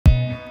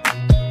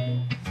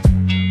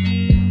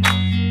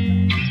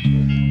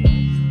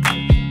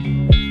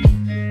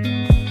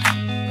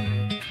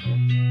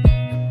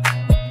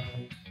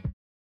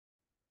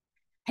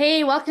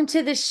Hey, welcome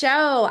to the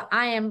show.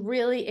 I am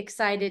really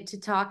excited to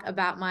talk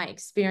about my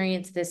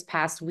experience this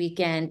past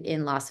weekend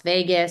in Las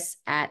Vegas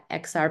at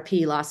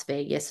XRP Las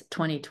Vegas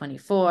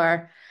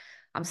 2024.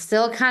 I'm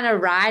still kind of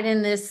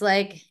riding this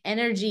like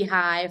energy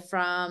high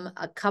from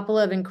a couple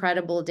of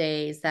incredible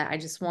days that I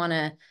just want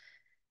to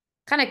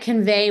kind of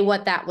convey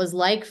what that was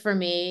like for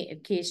me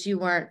in case you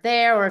weren't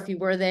there or if you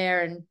were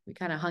there and we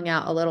kind of hung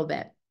out a little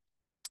bit.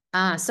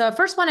 So I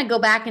first want to go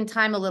back in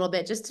time a little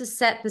bit just to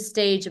set the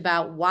stage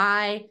about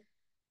why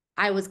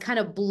I was kind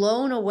of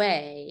blown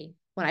away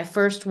when I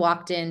first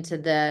walked into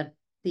the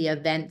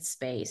event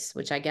space,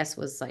 which I guess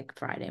was like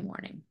Friday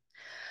morning.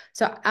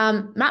 So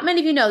not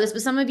many of you know this,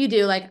 but some of you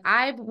do. Like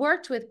I've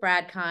worked with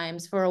Brad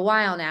Kimes for a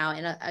while now,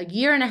 and a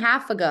year and a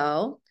half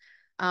ago,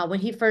 when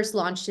he first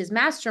launched his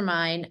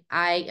mastermind,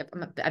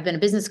 I've been a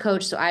business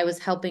coach, so I was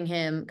helping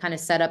him kind of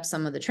set up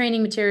some of the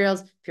training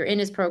materials. If you're in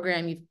his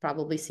program, you've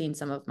probably seen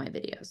some of my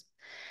videos.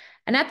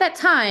 And at that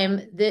time,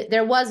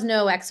 there was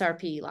no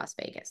XRP Las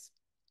Vegas.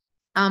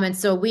 And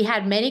so we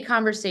had many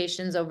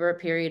conversations over a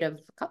period of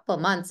a couple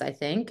of months, I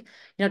think,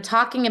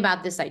 talking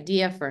about this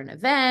idea for an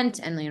event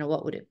and,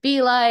 what would it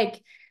be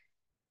like?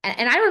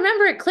 And I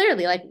remember it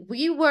clearly, like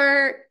we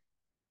were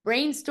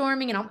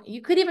brainstorming and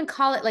you could even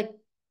call it like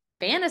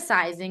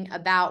fantasizing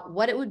about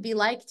what it would be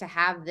like to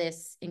have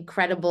this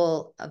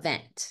incredible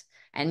event.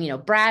 And,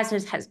 Brad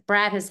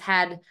has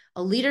had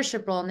a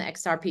leadership role in the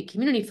XRP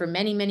community for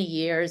many, many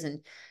years.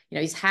 And,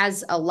 he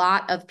has a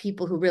lot of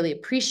people who really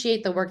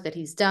appreciate the work that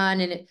he's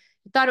done. And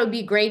thought it would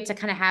be great to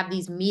kind of have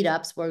these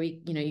meetups where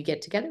you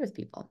get together with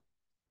people.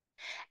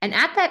 And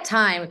at that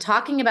time,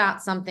 talking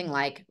about something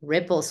like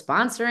Ripple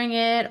sponsoring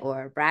it,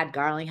 or Brad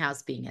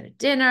Garlinghouse being at a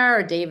dinner,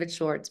 or David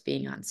Schwartz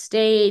being on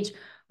stage,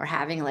 or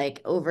having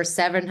like over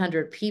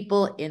 700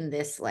 people in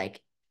this like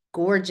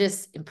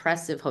gorgeous,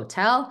 impressive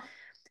hotel,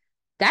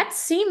 that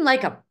seemed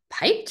like a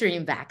pipe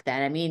dream back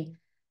then. I mean,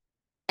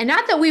 and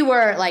not that we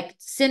were like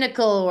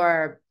cynical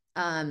or,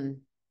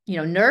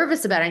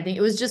 nervous about anything.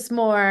 It was just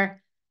more,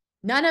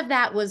 none of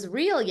that was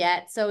real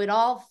yet. So it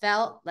all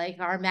felt like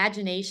our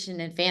imagination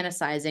and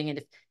fantasizing. And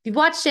if you've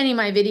watched any of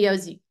my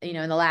videos,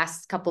 in the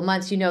last couple of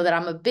months, you know that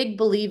I'm a big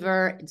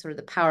believer in sort of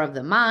the power of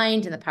the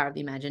mind and the power of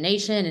the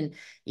imagination and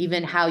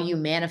even how you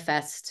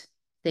manifest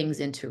things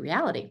into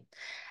reality.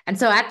 And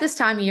so at this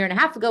time, a year and a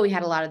half ago, we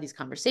had a lot of these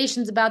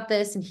conversations about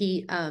this. And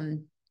he,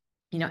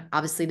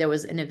 obviously there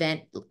was an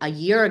event a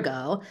year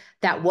ago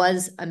that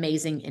was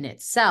amazing in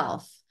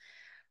itself.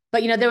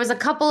 But, there was a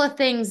couple of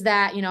things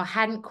that,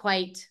 hadn't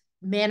quite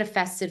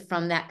manifested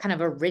from that kind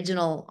of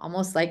original,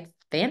 almost like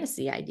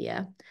fantasy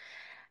idea.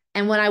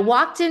 And when I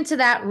walked into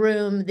that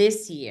room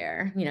this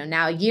year,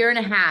 now a year and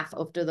a half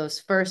after those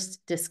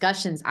first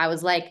discussions, I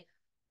was like,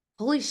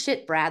 holy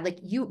shit, Brad, like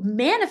you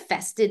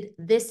manifested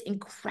this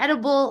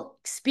incredible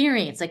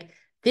experience. Like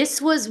this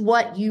was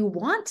what you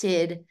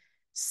wanted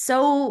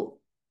so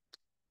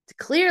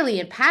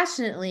clearly and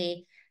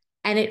passionately.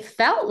 And it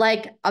felt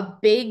like a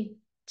big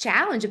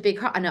challenge, a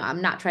big, I know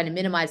I'm not trying to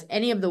minimize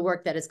any of the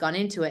work that has gone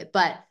into it,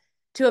 but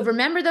to have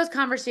remembered those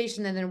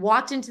conversations and then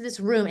walked into this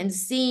room and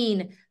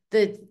seen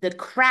the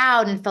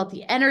crowd and felt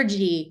the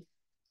energy,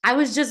 I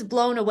was just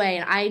blown away.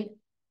 And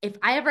if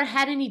I ever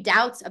had any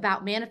doubts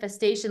about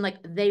manifestation, like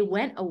they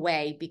went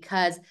away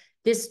because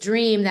this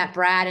dream that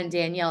Brad and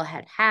Danielle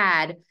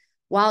had,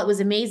 while it was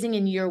amazing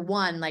in year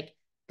one, like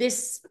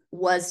this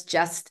was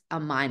just a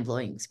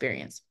mind-blowing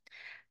experience.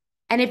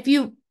 And if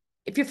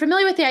you're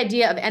familiar with the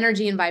idea of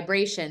energy and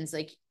vibrations,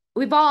 like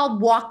we've all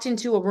walked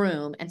into a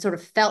room and sort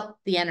of felt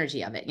the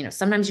energy of it.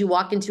 Sometimes you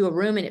walk into a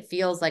room and it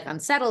feels like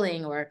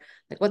unsettling or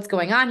like what's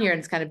going on here and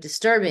it's kind of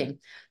disturbing.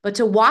 But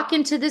to walk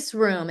into this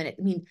room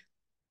and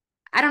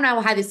I don't know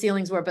how high the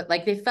ceilings were, but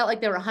like they felt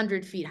like they were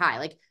 100 feet high,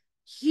 like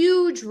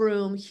huge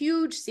room,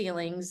 huge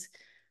ceilings.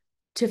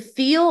 To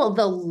feel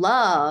the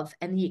love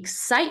and the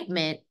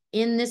excitement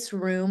in this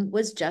room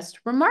was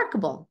just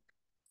remarkable.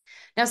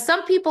 Now,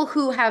 some people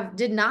who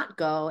did not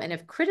go and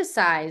have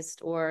criticized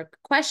or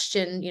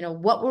questioned,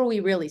 what were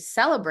we really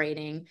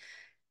celebrating?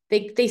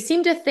 They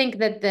seem to think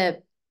that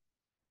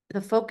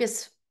the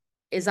focus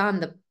is on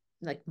the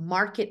like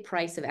market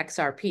price of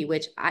XRP,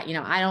 which I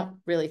don't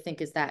really think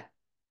is that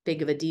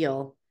big of a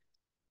deal.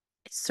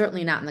 It's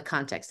certainly not in the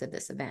context of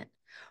this event.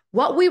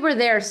 What we were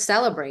there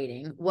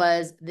celebrating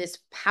was this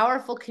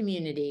powerful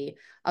community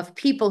of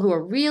people who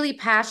are really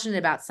passionate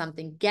about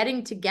something,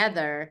 getting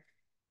together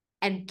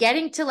and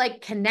getting to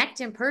like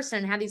connect in person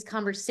and have these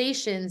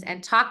conversations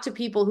and talk to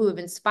people who have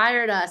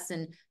inspired us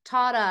and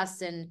taught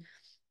us and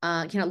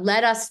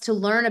led us to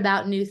learn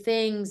about new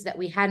things that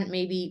we hadn't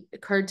maybe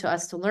occurred to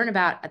us to learn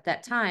about at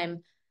that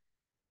time.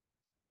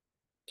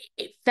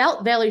 It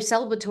felt very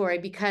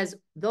celebratory because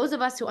those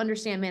of us who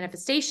understand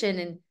manifestation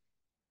and,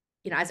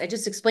 as I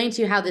just explained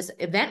to you how this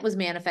event was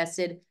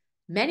manifested,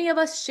 many of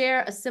us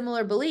share a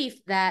similar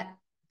belief that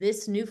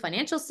this new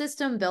financial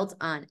system built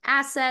on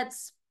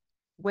assets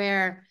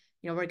where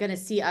we're going to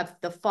see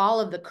the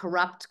fall of the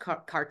corrupt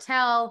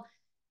cartel.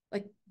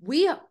 Like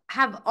we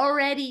have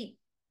already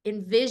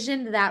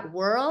envisioned that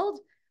world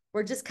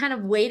we're just kind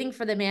of waiting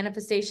for the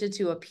manifestation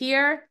to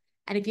appear.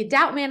 And if you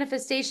doubt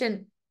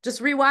manifestation,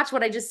 just rewatch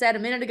what I just said a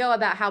minute ago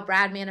about how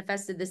Brad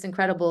manifested this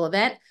incredible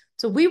event.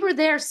 So we were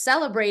there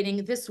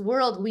celebrating this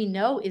world we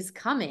know is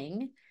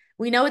coming.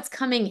 We know it's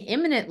coming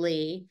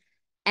imminently.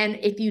 And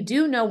if you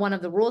do know one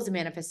of the rules of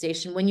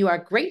manifestation, when you are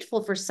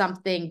grateful for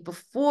something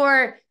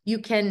before you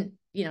can,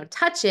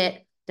 touch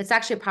it, that's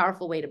actually a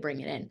powerful way to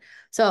bring it in.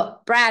 So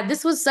Brad,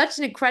 this was such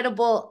an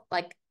incredible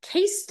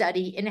case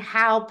study in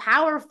how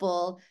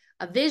powerful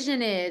a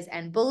vision is,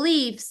 and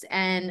beliefs,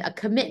 and a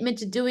commitment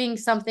to doing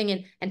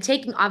something, and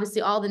taking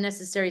obviously all the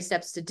necessary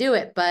steps to do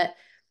it. But,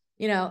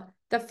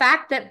 the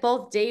fact that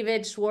both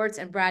David Schwartz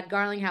and Brad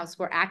Garlinghouse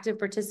were active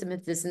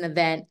participants in this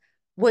event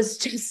was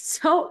just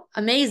so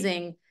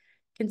amazing,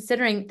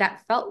 considering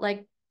that felt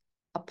like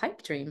a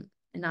pipe dream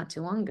and not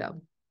too long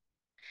ago.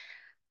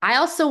 I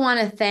also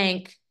want to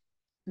thank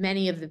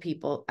many of the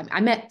people.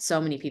 I met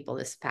so many people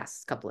this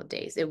past couple of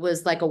days. It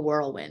was like a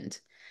whirlwind.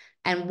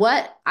 And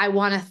what I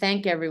want to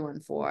thank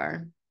everyone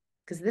for,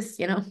 because this,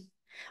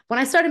 when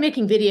I started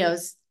making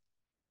videos,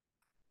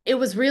 it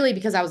was really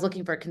because I was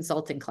looking for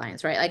consulting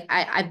clients, right? Like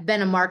I've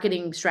been a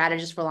marketing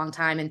strategist for a long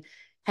time and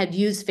had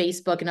used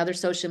Facebook and other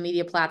social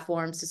media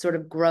platforms to sort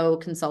of grow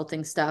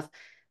consulting stuff.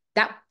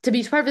 That, to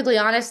be perfectly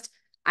honest,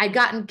 I'd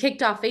gotten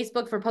kicked off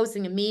Facebook for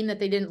posting a meme that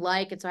they didn't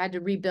like. And so I had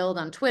to rebuild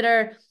on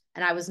Twitter.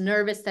 And I was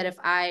nervous that if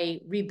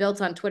I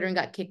rebuilt on Twitter and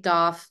got kicked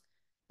off,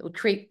 it would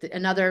create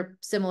another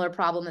similar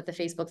problem that the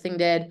Facebook thing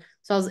did.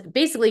 So I was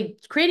basically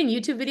creating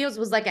YouTube videos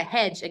was like a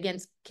hedge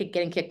against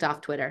getting kicked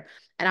off Twitter.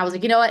 And I was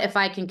like, you know what, if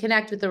I can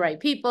connect with the right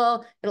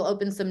people, it'll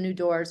open some new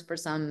doors for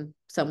some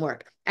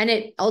work. And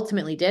it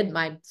ultimately did.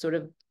 My sort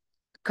of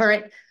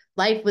current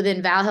life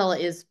within Valhalla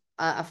is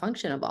a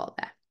function of all of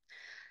that.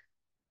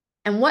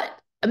 And what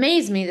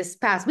amazed me this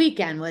past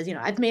weekend was,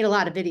 I've made a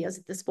lot of videos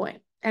at this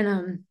point,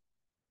 and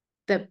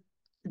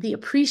the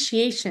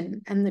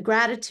appreciation and the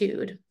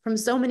gratitude from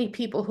so many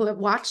people who have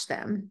watched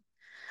them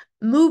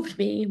moved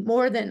me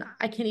more than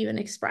I can even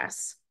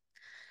express.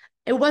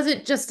 It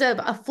wasn't just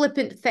a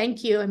flippant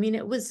thank you. I mean,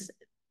 it was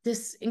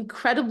this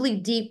incredibly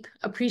deep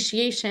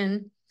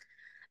appreciation,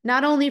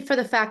 not only for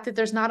the fact that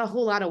there's not a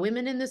whole lot of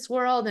women in this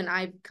world, and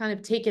I've kind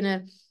of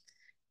taken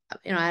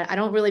I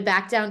don't really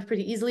back down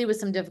pretty easily with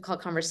some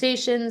difficult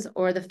conversations,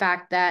 or the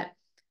fact that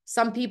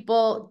some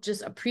people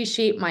just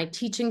appreciate my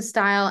teaching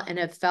style and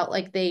have felt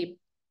like they,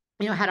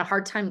 had a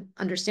hard time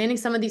understanding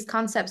some of these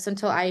concepts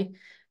until I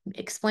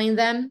explained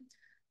them.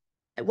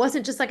 It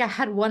wasn't just like I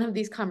had one of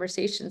these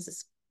conversations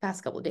this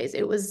past couple of days.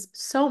 It was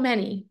so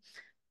many,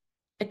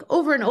 like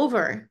over and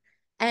over.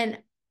 And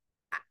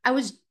I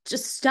was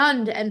just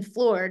stunned and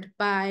floored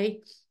by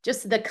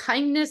just the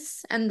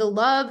kindness and the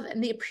love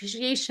and the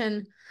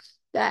appreciation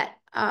that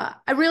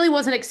I really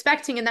wasn't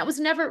expecting. And that was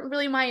never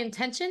really my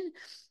intention.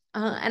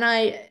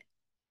 It's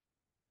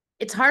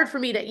hard for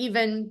me to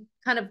even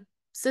kind of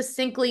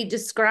succinctly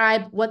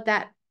describe what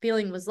that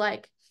feeling was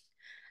like.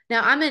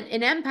 Now, I'm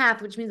an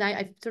empath, which means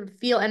I sort of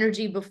feel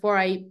energy before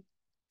I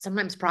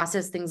sometimes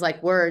process things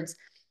like words.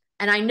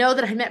 And I know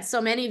that I met so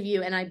many of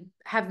you, and I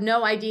have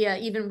no idea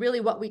even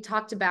really what we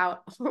talked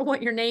about or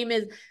what your name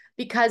is,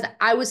 because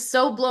I was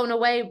so blown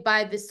away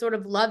by this sort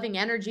of loving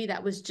energy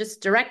that was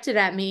just directed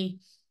at me,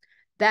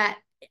 that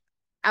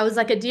I was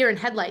like a deer in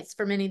headlights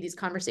for many of these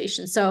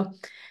conversations. So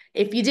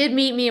if you did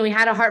meet me and we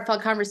had a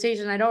heartfelt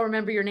conversation, I don't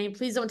remember your name,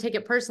 please don't take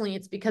it personally.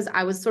 It's because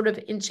I was sort of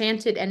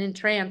enchanted and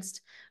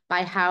entranced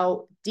by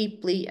how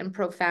deeply and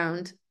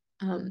profound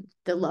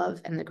the love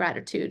and the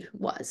gratitude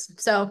was.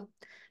 So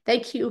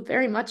thank you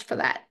very much for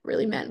that.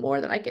 Really meant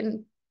more than I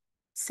can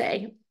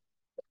say.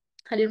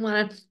 I didn't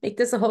want to make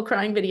this a whole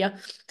crying video.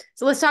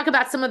 So let's talk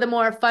about some of the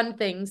more fun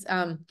things.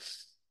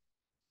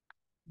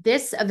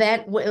 This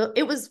event,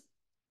 it was,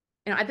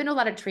 I've been to a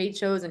lot of trade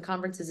shows and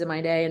conferences in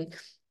my day, and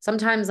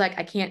sometimes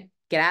I can't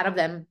get out of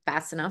them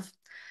fast enough.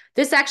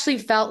 This actually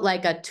felt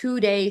like a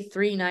 2-day,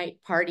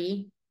 3-night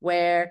party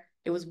where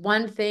it was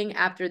one thing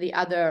after the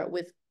other,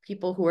 with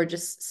people who are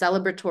just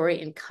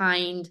celebratory and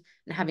kind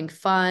and having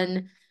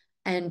fun,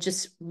 and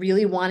just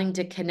really wanting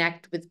to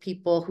connect with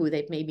people who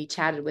they've maybe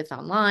chatted with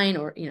online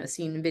or,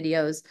 seen in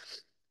videos.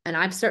 And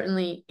I've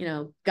certainly,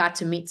 got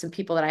to meet some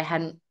people that I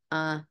hadn't,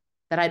 that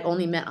I'd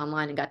only met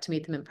online, and got to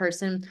meet them in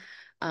person.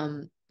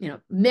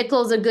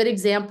 Mikkel's a good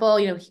example.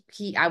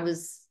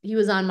 He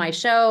was on my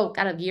show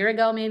a year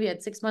ago, maybe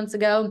 6 months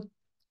ago.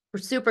 We're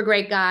super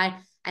great guy.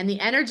 And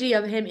the energy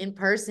of him in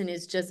person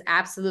is just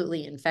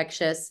absolutely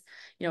infectious.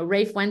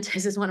 Ray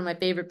Fuentes is one of my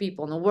favorite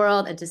people in the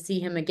world. And to see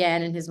him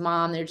again, and his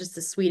mom, they're just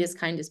the sweetest,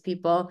 kindest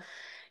people.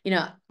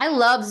 I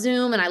love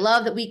Zoom, and I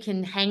love that we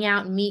can hang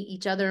out and meet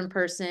each other in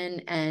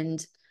person.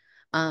 And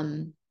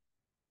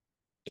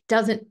it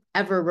doesn't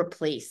ever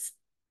replace,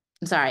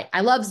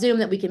 I love Zoom,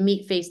 that we can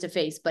meet face to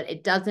face, but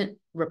it doesn't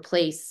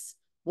replace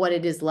what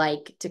it is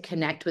like to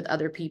connect with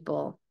other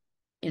people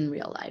in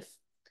real life.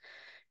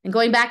 And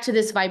going back to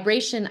this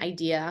vibration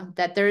idea,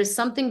 that there is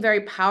something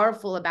very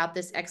powerful about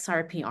this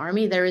XRP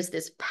army. There is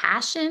this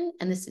passion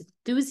and this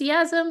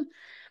enthusiasm.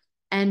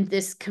 and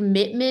this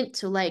commitment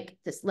to like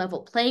this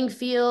level playing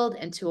field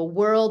and to a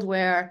world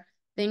where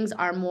things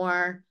are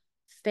more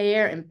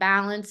fair and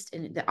balanced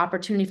and the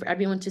opportunity for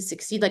everyone to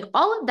succeed. Like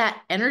all of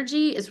that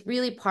energy is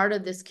really part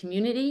of this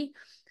community.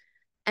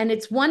 And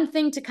it's one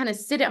thing to kind of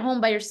sit at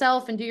home by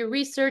yourself and do your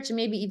research and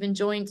maybe even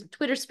join some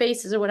Twitter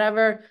spaces or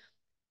whatever.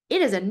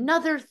 It is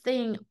another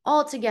thing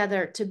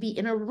altogether to be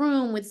in a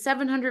room with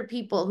 700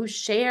 people who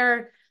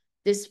share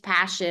this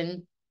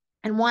passion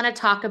and want to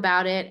talk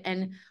about it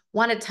and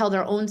want to tell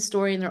their own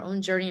story and their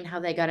own journey and how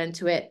they got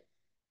into it.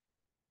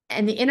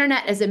 And the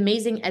internet, as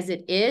amazing as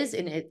it is,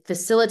 and it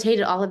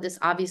facilitated all of this,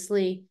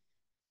 obviously,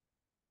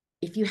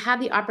 if you have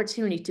the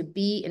opportunity to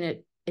be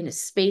in a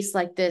space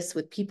like this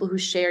with people who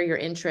share your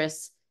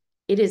interests,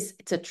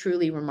 it's a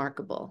truly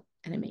remarkable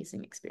and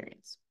amazing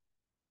experience.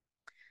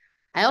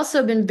 I also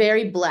have been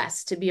very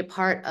blessed to be a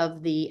part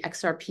of the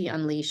XRP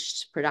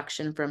Unleashed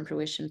production from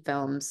Fruition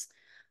Films.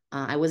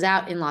 I was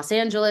out in Los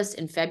Angeles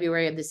in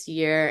February of this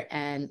year,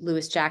 and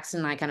Lewis Jackson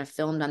and I kind of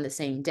filmed on the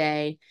same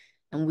day.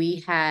 And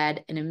we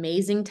had an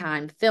amazing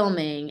time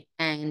filming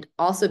and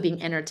also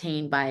being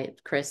entertained by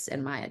Chris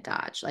and Maya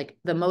Dodge, like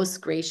the most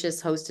gracious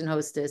host and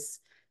hostess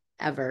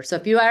ever. So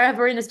if you are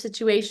ever in a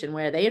situation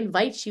where they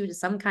invite you to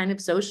some kind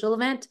of social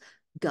event,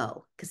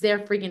 go, because they're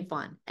freaking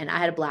fun. And I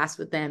had a blast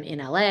with them in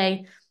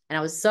LA. And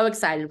I was so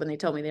excited when they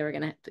told me they were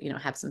going to,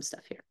 have some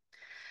stuff here.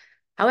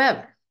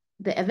 However,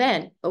 the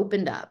event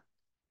opened up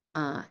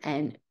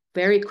and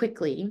very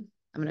quickly,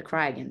 I'm going to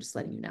cry again, just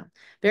letting you know,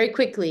 very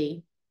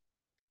quickly,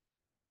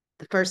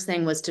 the first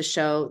thing was to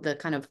show the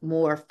kind of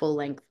more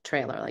full-length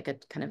trailer, like a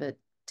kind of a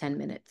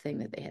 10-minute thing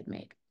that they had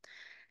made.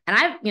 And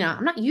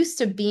I'm not used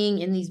to being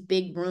in these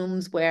big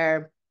rooms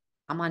where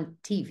I'm on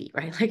TV,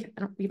 right? Like,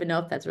 I don't even know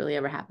if that's really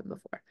ever happened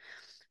before.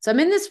 So I'm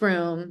in this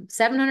room,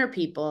 700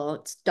 people,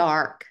 it's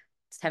dark,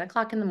 it's 10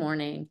 o'clock in the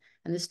morning,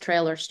 and this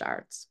trailer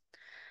starts.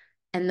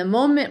 And the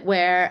moment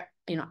where,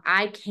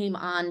 I came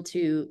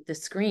onto the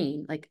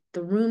screen, like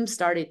the room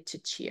started to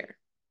cheer.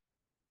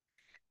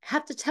 I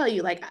have to tell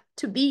you, like,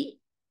 to be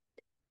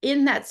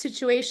in that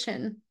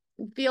situation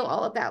and feel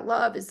all of that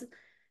love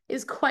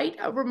is quite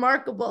a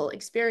remarkable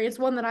experience,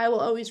 one that I will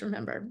always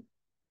remember.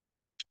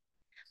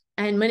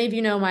 And many of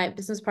you know my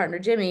business partner,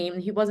 Jimmy,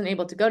 he wasn't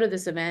able to go to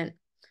this event.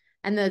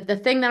 And the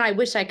thing that I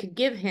wish I could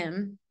give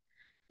him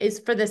is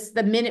for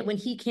the minute when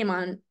he came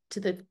on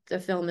to the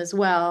film as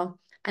well,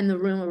 and the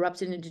room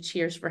erupted into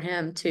cheers for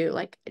him too.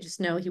 Like, I just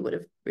know he would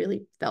have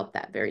really felt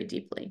that very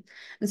deeply.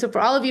 And so for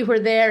all of you who are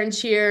there and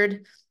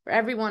cheered, for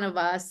every one of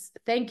us,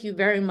 thank you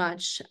very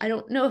much. I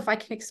don't know if I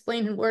can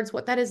explain in words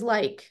what that is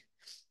like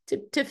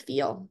to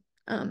feel.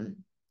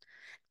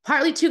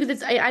 Partly too,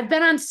 because I've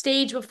been on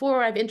stage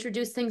before, I've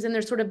introduced things, and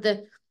there's sort of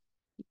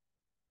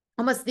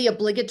almost the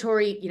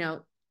obligatory,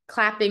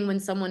 clapping when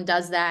someone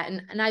does that.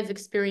 And I've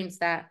experienced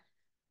that.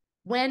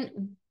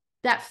 When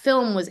that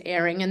film was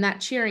airing and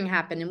that cheering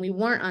happened and we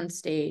weren't on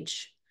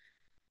stage,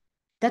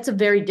 that's a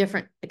very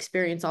different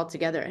experience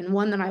altogether, and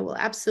one that I will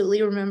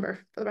absolutely remember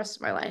for the rest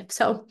of my life.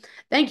 So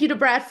thank you to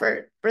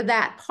Bradford for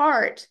that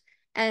part.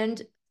 And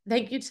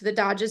thank you to the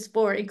Dodges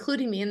for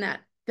including me in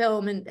that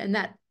film. And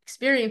that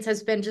experience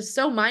has been just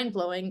so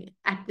mind-blowing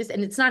at this,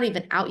 and it's not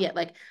even out yet.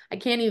 Like, I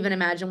can't even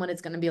imagine what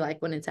it's going to be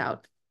like when it's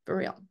out for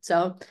real.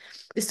 So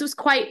this was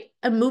quite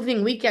a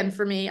moving weekend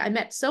for me. I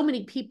met so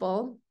many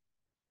people.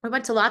 I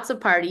went to lots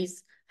of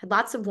parties, had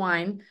lots of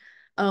wine.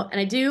 Oh, and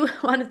I do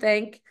want to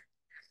thank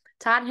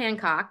Todd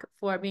Hancock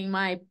for being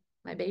my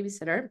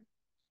babysitter,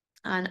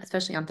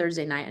 especially on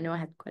Thursday night. I know I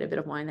had quite a bit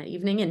of wine that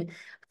evening, and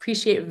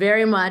appreciate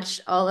very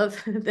much all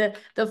of the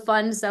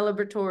fun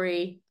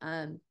celebratory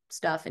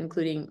stuff,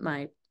 including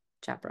my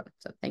chaperone.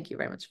 So thank you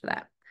very much for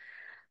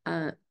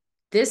that.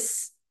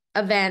 This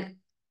event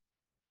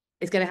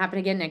is going to happen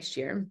again next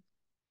year.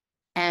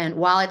 And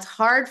while it's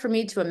hard for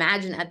me to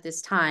imagine at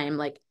this time,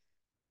 like,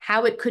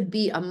 how it could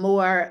be a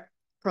more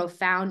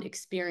profound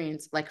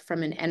experience, like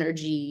from an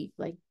energy,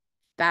 like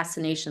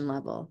fascination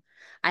level,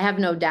 I have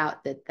no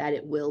doubt that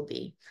it will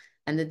be,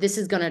 and that this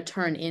is going to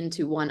turn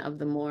into one of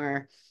the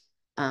more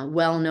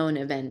well-known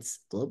events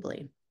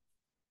globally.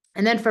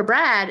 And then for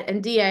Brad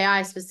and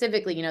DAI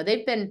specifically,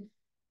 they've been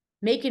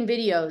making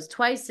videos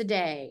twice a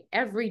day,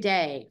 every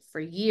day for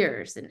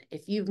years. And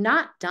if you've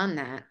not done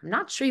that, I'm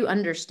not sure you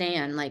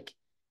understand like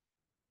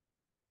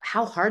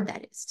how hard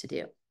that is to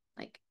do.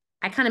 Like,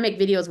 I kind of make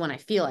videos when I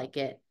feel like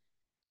it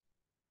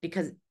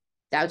because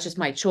that was just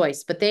my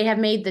choice. But they have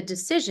made the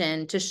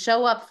decision to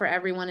show up for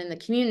everyone in the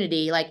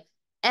community, like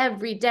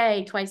every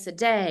day, twice a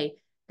day.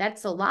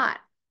 That's a lot.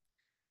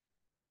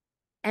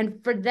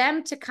 And for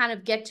them to kind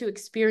of get to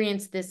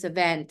experience this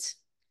event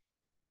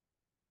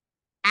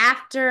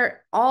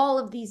after all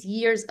of these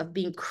years of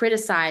being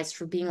criticized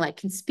for being like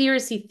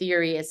conspiracy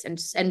theorists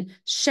and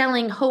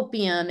shelling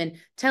hopium and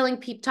telling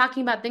people,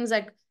 talking about things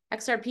like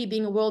XRP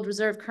being a world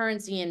reserve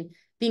currency and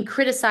being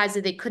criticized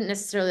that they couldn't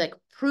necessarily like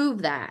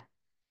prove that.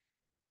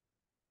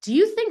 Do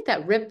you think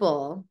that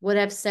Ripple would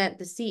have sent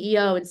the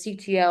CEO and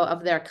CTO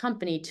of their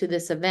company to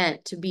this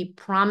event to be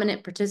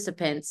prominent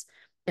participants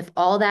if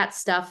all that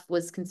stuff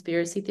was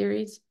conspiracy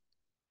theories?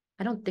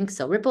 I don't think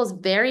so. Ripple's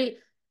very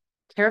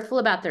careful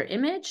about their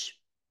image.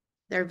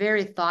 They're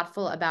very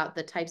thoughtful about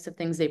the types of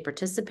things they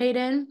participate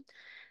in.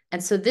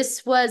 And so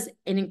this was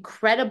an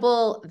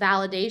incredible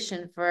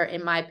validation for,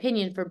 in my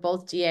opinion, for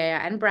both DAI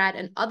and Brad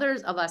and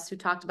others of us who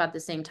talked about the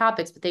same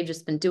topics, but they've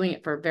just been doing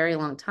it for a very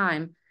long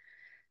time,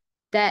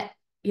 that,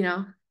 you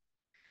know,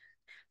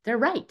 they're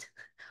right.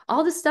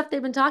 All the stuff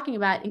they've been talking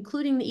about,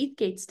 including the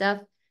ETHGate stuff,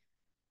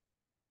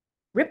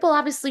 Ripple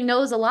obviously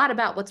knows a lot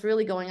about what's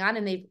really going on,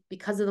 and they've,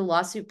 because of the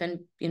lawsuit,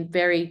 been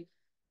very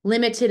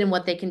limited in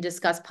what they can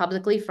discuss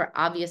publicly for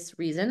obvious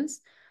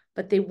reasons.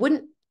 But they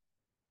wouldn't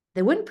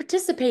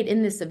participate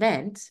in this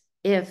event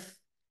if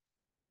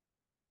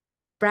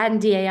Brad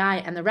and DAI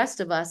and the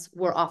rest of us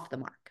were off the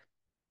mark.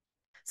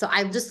 So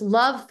I just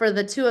love for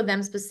the two of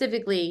them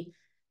specifically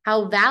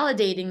how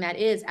validating that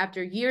is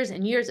after years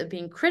and years of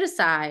being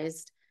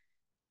criticized,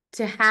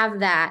 to have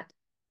that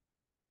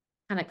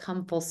kind of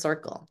come full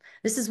circle.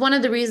 This is one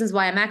of the reasons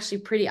why I'm actually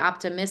pretty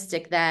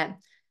optimistic that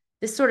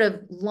this sort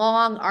of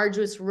long,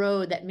 arduous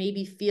road that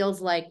maybe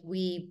feels like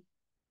we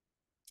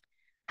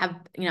have,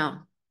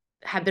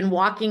 have been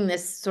walking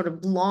this sort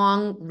of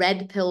long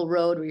red pill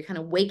road where you're kind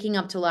of waking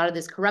up to a lot of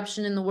this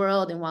corruption in the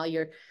world. And while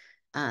you're,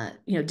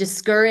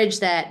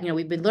 discouraged that,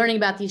 we've been learning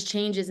about these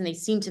changes and they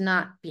seem to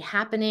not be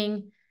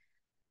happening,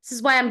 this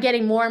is why I'm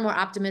getting more and more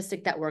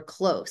optimistic that we're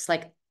close.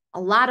 Like, a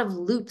lot of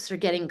loops are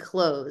getting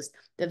closed.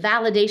 The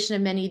validation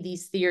of many of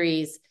these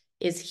theories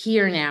is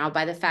here now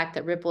by the fact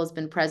that Ripple has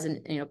been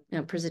present,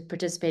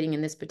 participating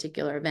in this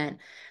particular event.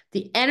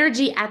 The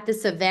energy at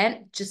this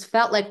event just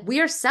felt like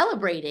we are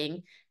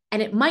celebrating,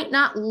 and it might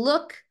not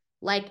look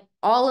like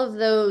all of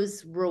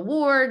those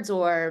rewards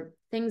or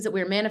things that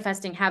we're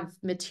manifesting have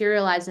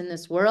materialized in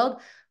this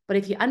world. But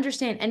if you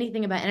understand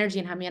anything about energy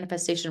and how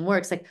manifestation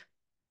works, like,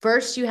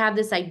 first you have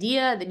this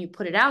idea, then you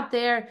put it out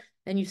there,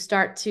 then you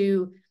start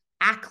to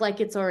act like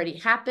it's already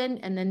happened,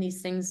 and then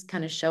these things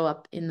kind of show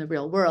up in the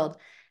real world.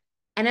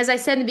 And as I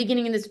said in the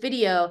beginning of this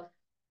video,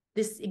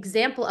 this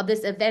example of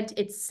this event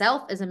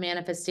itself as a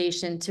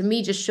manifestation, to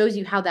me, just shows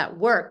you how that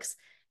works.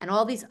 And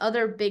all these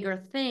other bigger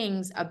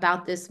things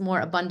about this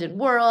more abundant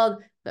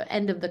world, the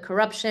end of the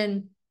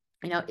corruption,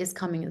 is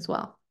coming as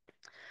well.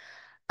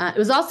 It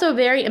was also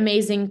very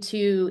amazing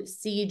to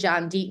see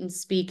John Deaton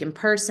speak in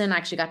person. I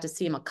actually got to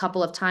see him a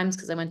couple of times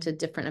because I went to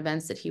different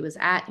events that he was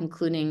at,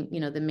 including,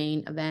 the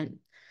main event.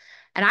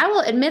 And I will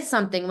admit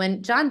something,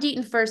 when John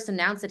Deaton first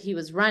announced that he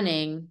was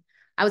running,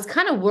 I was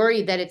kind of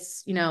worried that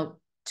it's,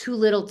 too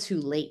little too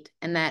late,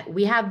 and that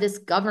we have this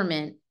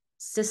government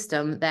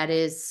system that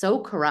is so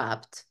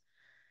corrupt.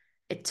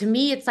 To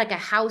me, it's like a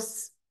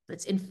house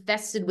that's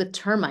infested with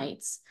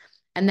termites,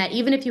 and that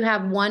even if you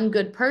have one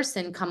good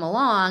person come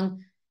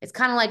along, it's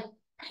kind of like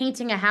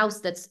painting a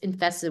house that's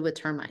infested with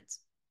termites.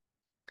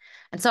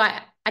 And so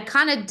I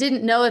kind of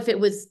didn't know if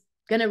it was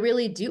going to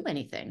really do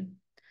anything.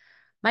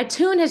 My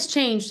tune has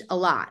changed a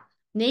lot,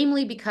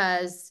 namely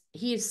because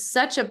he is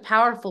such a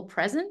powerful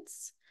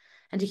presence,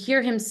 and to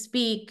hear him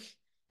speak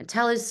and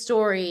tell his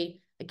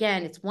story,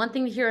 again, it's one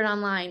thing to hear it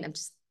online. If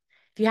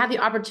you have the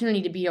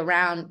opportunity to be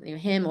around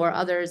him or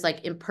others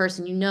like in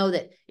person, you know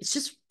that it's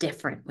just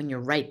different when you're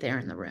right there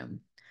in the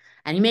room.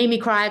 And he made me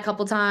cry a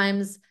couple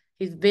times.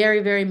 He's a very,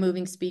 very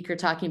moving speaker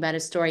talking about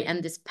his story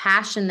and this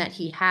passion that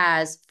he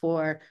has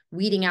for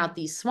weeding out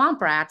these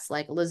swamp rats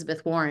like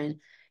Elizabeth Warren.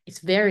 It's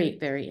very,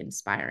 very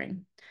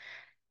inspiring.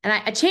 And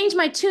I changed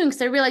my tune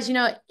because I realized,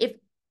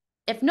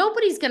 if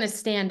nobody's going to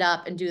stand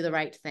up and do the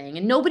right thing,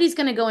 and nobody's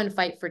going to go and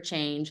fight for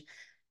change,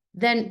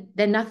 then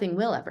nothing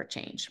will ever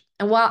change.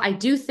 And while I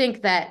do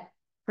think that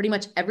pretty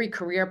much every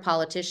career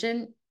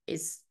politician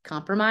is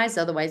compromised,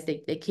 otherwise they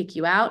kick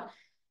you out,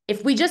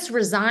 if we just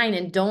resign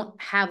and don't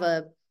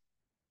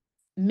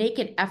make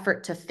an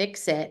effort to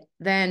fix it,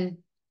 then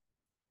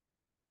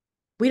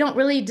we don't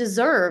really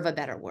deserve a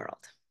better world.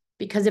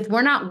 Because if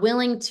we're not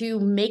willing to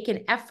make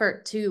an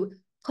effort to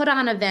put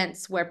on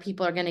events where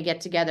people are going to get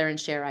together and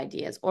share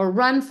ideas, or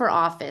run for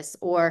office,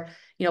 or,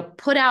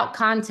 put out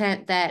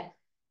content that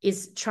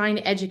is trying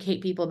to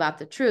educate people about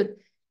the truth,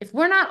 if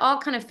we're not all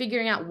kind of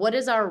figuring out what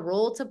is our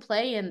role to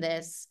play in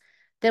this,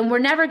 then we're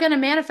never going to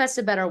manifest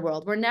a better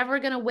world. We're never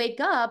going to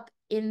wake up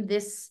in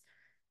this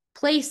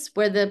place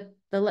where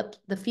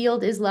the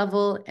field is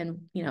level, and,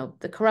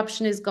 the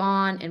corruption is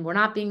gone, and we're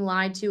not being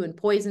lied to and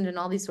poisoned and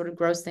all these sort of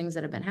gross things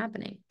that have been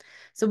happening.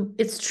 So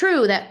it's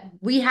true that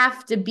we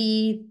have to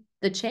be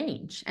the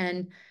change.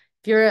 And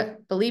if you're a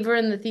believer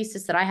in the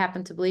thesis that I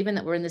happen to believe in,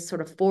 that we're in this sort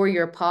of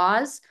 4-year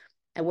pause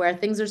and where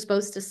things are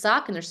supposed to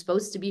suck and they're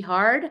supposed to be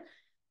hard,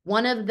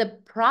 one of the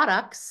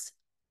products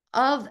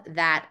of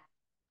that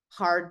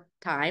hard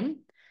time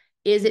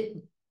is it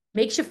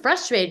makes you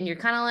frustrated, and you're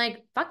kind of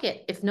like, fuck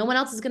it. If no one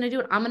else is going to do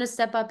it, I'm going to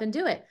step up and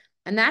do it.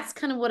 And that's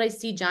kind of what I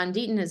see John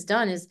Deaton has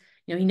done is,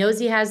 he knows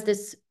he has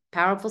this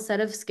powerful set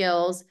of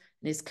skills,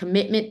 and his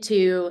commitment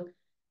to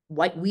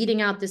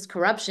weeding out this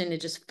corruption,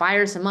 it just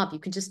fires him up. You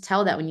can just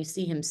tell that when you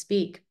see him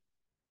speak.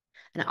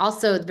 And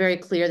also it's very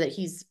clear that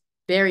he's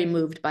very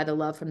moved by the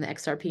love from the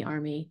XRP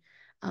army,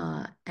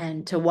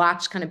 and to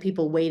watch kind of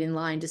people wait in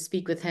line to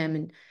speak with him.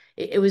 And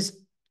it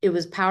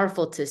was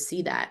powerful to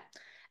see that.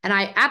 And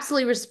I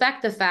absolutely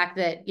respect the fact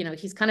that,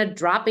 he's kind of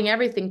dropping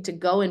everything to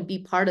go and be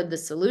part of the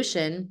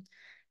solution.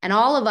 And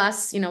all of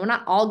us, we're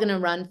not all going to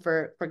run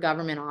for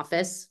government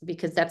office,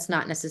 because that's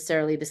not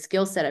necessarily the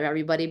skill set of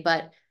everybody,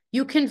 but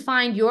you can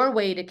find your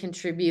way to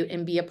contribute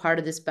and be a part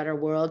of this better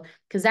world,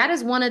 because that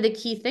is one of the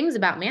key things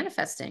about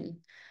manifesting.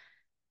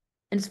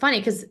 And it's funny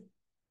because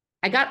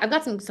I've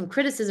got some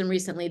criticism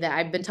recently that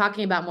I've been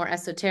talking about more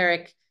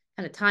esoteric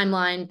kind of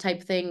timeline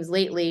type things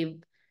lately.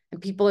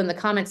 And people in the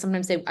comments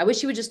sometimes say, I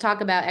wish you would just talk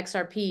about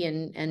XRP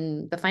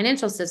and the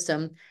financial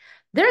system.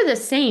 They're the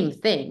same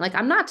thing. Like,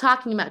 I'm not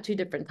talking about two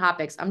different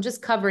topics. I'm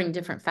just covering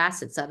different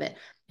facets of it.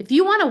 If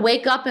you want to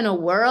wake up in a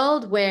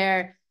world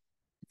where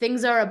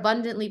things are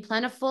abundantly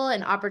plentiful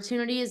and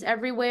opportunity is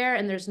everywhere,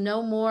 and there's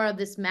no more of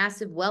this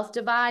massive wealth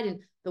divide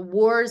and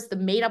the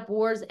made up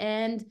wars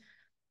end,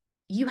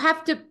 you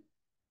have to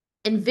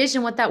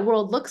envision what that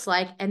world looks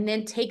like and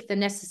then take the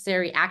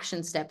necessary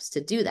action steps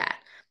to do that.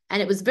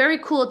 And it was very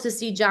cool to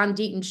see John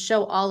Deaton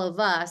show all of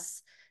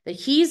us that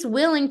he's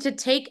willing to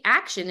take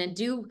action and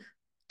do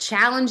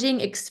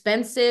challenging,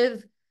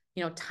 expensive,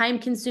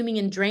 time-consuming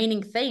and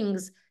draining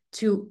things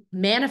to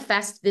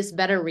manifest this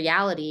better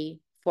reality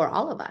for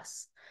all of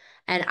us.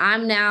 And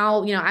I'm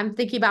now, I'm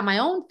thinking about my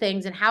own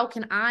things and how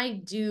can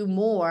I do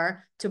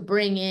more to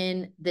bring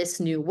in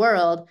this new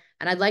world.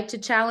 And I'd like to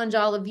challenge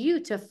all of you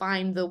to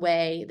find the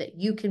way that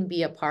you can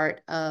be a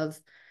part of,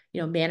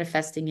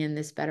 manifesting in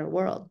this better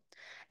world.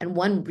 And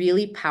one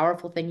really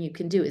powerful thing you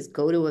can do is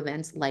go to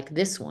events like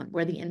this one,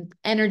 where the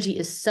energy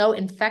is so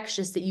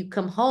infectious that you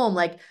come home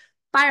like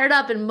fired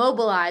up and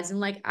mobilized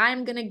and like,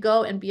 I'm going to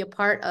go and be a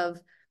part of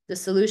the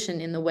solution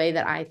in the way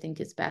that I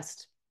think is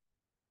best.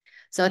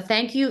 So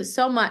thank you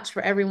so much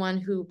for everyone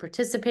who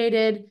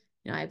participated.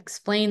 I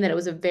explained that it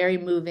was a very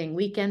moving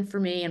weekend for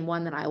me, and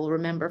one that I will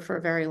remember for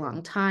a very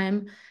long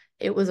time.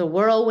 It was a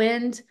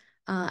whirlwind.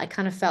 I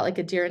kind of felt like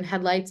a deer in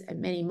headlights at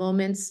many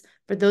moments.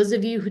 For those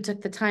of you who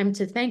took the time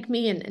to thank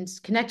me and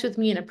connect with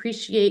me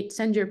and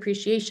send your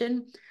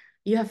appreciation,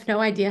 you have no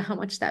idea how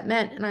much that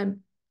meant. And I'm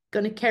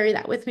going to carry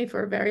that with me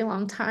for a very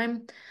long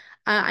time.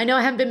 I know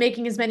I haven't been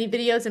making as many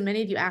videos, and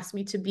many of you asked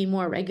me to be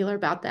more regular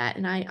about that.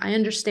 And I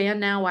understand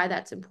now why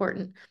that's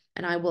important,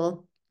 and I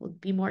will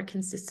be more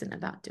consistent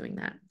about doing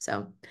that.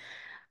 So,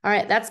 all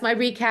right, that's my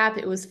recap.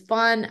 It was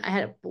fun. I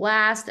had a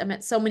blast. I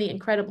met so many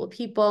incredible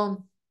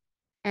people.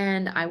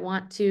 And I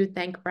want to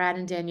thank Brad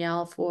and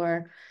Danielle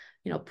for,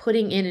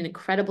 putting in an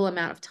incredible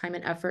amount of time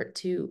and effort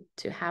to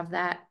have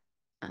that,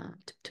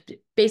 to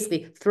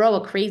basically throw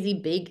a crazy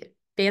big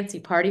fancy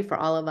party for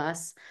all of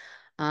us.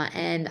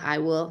 And I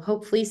will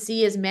hopefully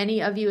see as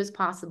many of you as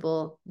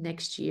possible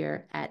next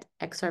year at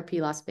XRP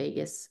Las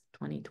Vegas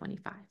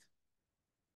 2025.